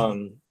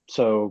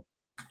 So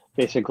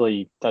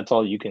basically, that's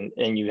all you can,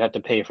 and you have to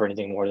pay for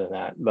anything more than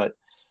that. But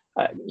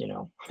you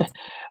know,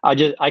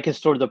 I can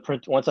store the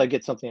print once I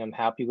get something I'm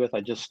happy with. I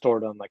just store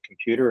it on my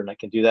computer, and I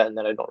can do that, and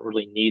then I don't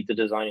really need the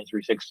design in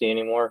 360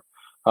 anymore.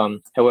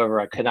 However,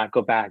 I cannot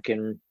go back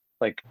and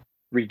like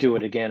redo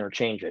it again or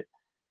change it.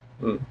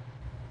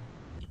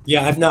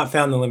 Yeah, I've not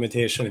found the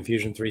limitation in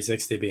Fusion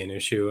 360 be an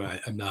issue.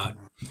 I'm not,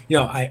 you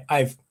know,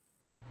 I've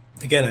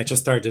again, I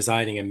just started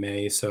designing in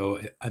May, so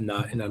I'm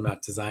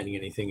not designing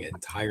anything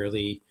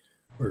entirely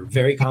or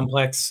very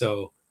complex.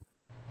 So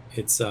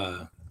it's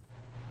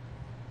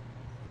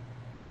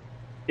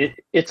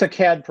it's a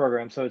CAD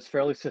program, so it's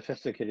fairly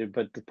sophisticated.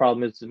 But the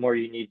problem is, the more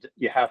you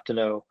have to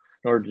know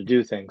in order to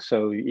do things.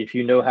 So if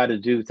you know how to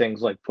do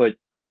things like put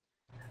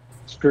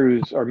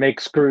screws or make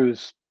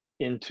screws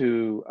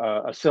into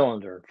a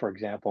cylinder, for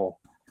example,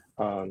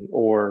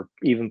 or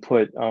even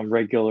put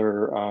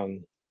regular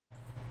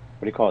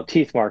what do you call it,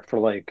 teeth mark for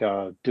like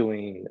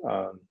doing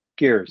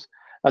gears.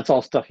 That's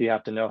all stuff you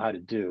have to know how to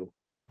do,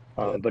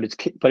 but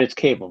it's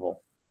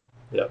capable.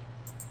 Yeah.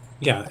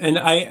 Yeah, and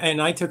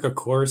I took a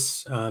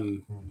course.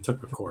 There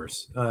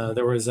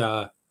was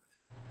a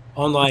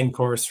online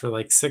course for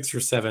like $6 or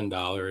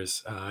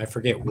 $7. I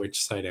forget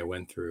which site I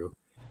went through,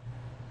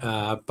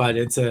 but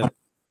it's a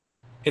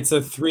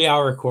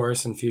 3-hour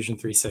course in Fusion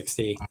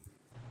 360.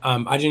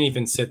 I didn't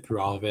even sit through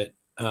all of it.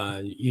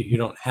 You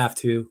don't have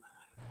to,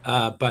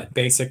 but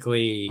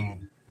basically,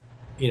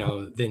 you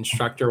know, the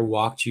instructor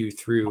walked you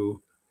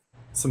through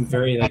some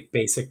very like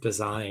basic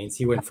designs.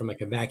 He went from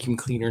like a vacuum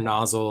cleaner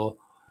nozzle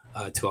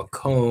to a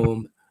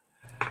comb.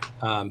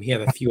 He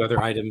had a few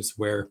other items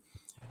where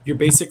you're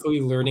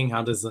basically learning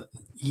how to.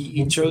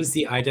 He chose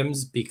the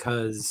items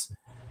because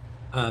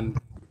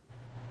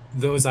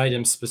those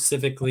items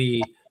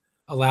specifically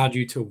allowed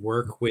you to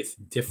work with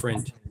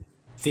different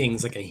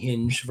things, like a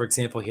hinge, for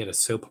example. He had a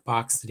soap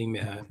box that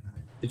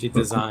he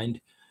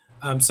designed.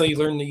 So you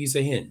learn to use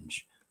a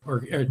hinge, or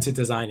to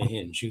design a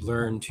hinge. You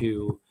learn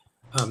to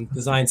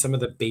design some of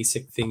the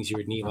basic things you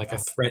would need, like a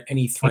thread,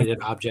 any threaded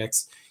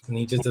objects. You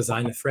need to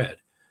design a thread.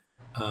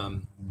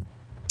 And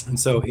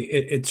so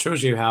it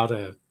shows you how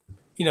to,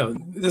 you know,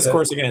 this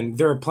course, again,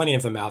 there are plenty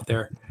of them out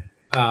there.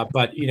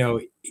 But, you know,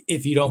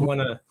 if you don't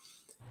want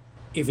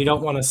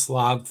to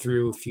slog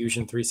through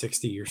Fusion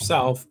 360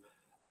 yourself,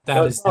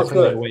 that is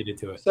definitely a way to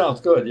do it. Sounds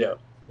good. Yeah.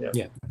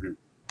 Yeah.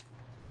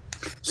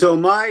 So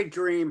my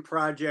dream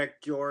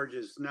project, George,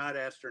 is not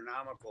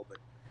astronomical, but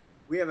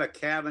we have a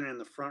cabin in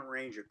the Front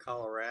Range of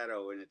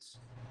Colorado, and it's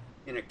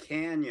in a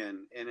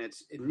canyon, and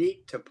it's a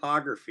neat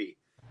topography.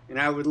 And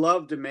I would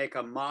love to make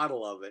a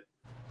model of it.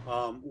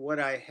 What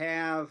I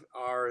have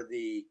are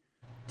the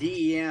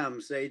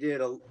DEMs.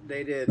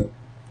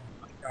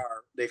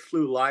 They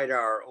flew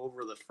LiDAR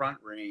over the Front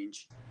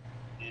Range,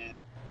 and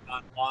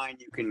online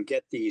you can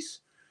get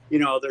these.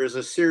 There's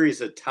a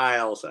series of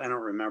tiles. I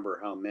don't remember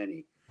how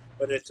many,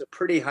 but it's a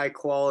pretty high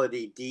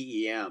quality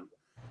DEM.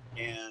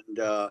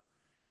 And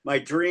my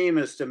dream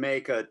is to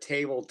make a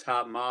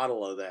tabletop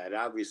model of that.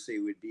 Obviously,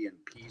 it would be in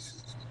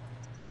pieces.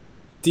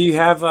 Do you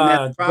have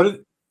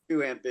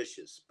too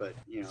ambitious, but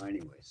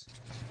anyways.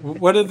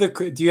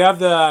 Do you have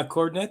the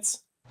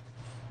coordinates?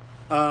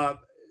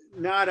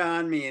 Not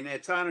on me, and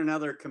it's on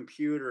another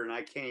computer, and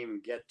I can't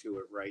even get to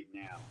it right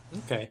now.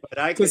 Okay. But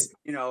I could,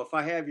 if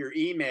I have your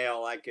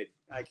email, I could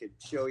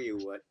show you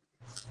what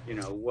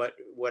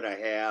I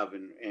have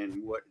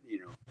and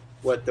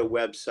what the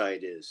website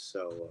is.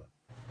 So,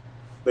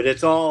 but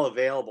it's all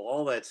available.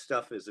 All that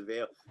stuff is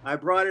available. I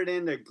brought it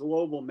into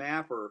Global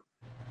Mapper,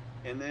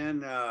 and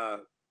then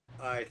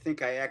I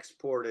think I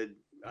exported.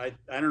 I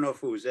don't know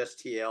if it was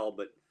STL,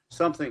 but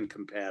something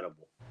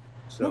compatible.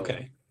 So,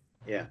 okay.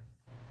 Yeah.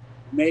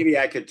 Maybe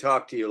I could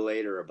talk to you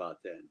later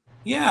about that.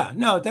 Yeah,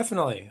 no,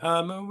 definitely.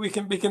 We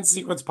can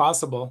see what's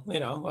possible.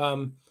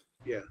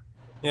 Yeah.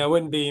 It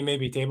wouldn't be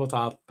maybe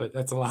tabletop, but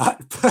that's a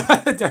lot.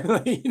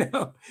 Definitely,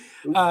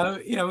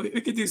 we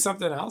could do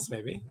something else.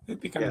 Maybe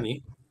it'd be kind of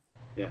neat.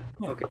 Yeah.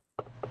 Okay.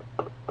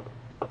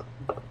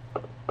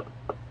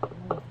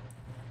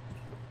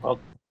 Well,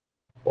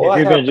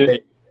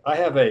 I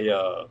have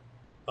a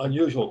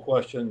unusual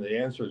question. The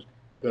answer is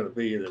going to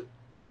be that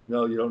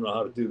no, you don't know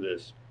how to do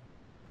this.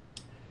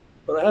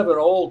 But I have an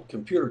old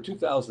computer,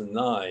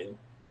 2009,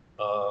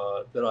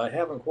 that I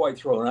haven't quite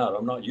thrown out.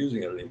 I'm not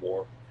using it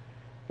anymore.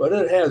 But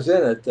it has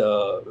in it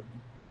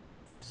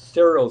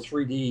stereo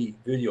 3D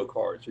video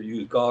cards you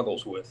use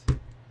goggles with.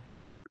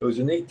 It was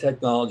a neat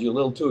technology, a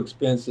little too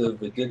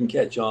expensive. It didn't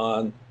catch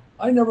on.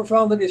 I never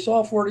found any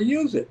software to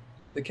use it,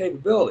 the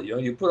capability.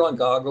 You put on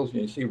goggles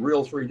and you see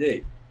real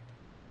 3D.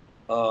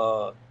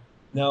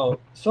 Now,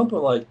 something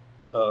like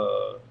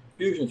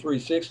Fusion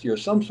 360 or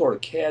some sort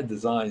of CAD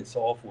design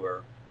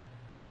software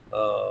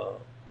there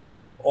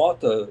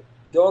ought to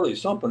be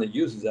something that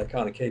uses that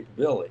kind of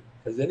capability.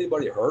 Has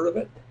anybody heard of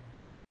it?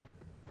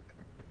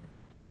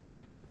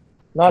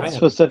 Not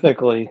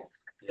specifically.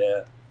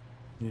 Yeah.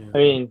 I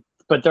mean,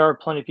 but there are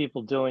plenty of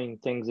people doing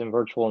things in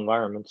virtual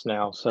environments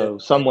now, so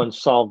someone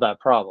solved that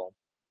problem.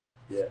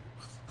 Yeah.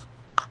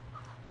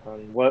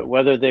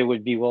 Whether they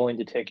would be willing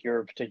to take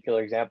your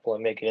particular example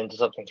and make it into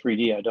something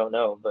 3D, I don't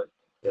know, but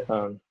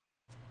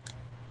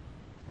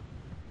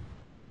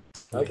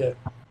okay.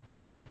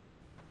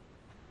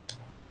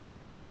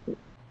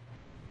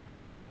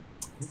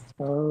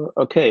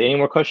 Okay, any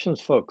more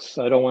questions, folks?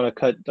 I don't want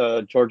to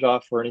cut George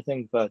off or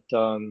anything, but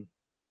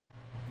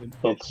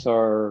folks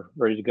are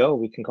ready to go.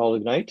 We can call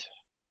it a night.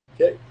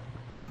 Okay.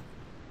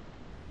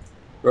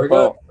 Very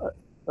good.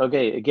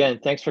 Okay, again,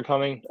 thanks for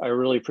coming. I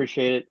really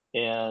appreciate it.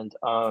 And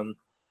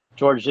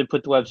George did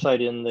put the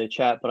website in the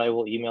chat, but I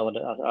will email it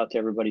out to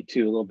everybody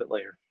too a little bit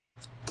later.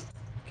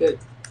 Okay,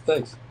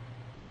 thanks.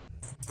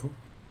 Cool.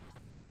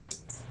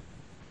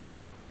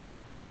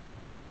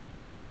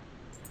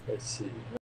 Let's see.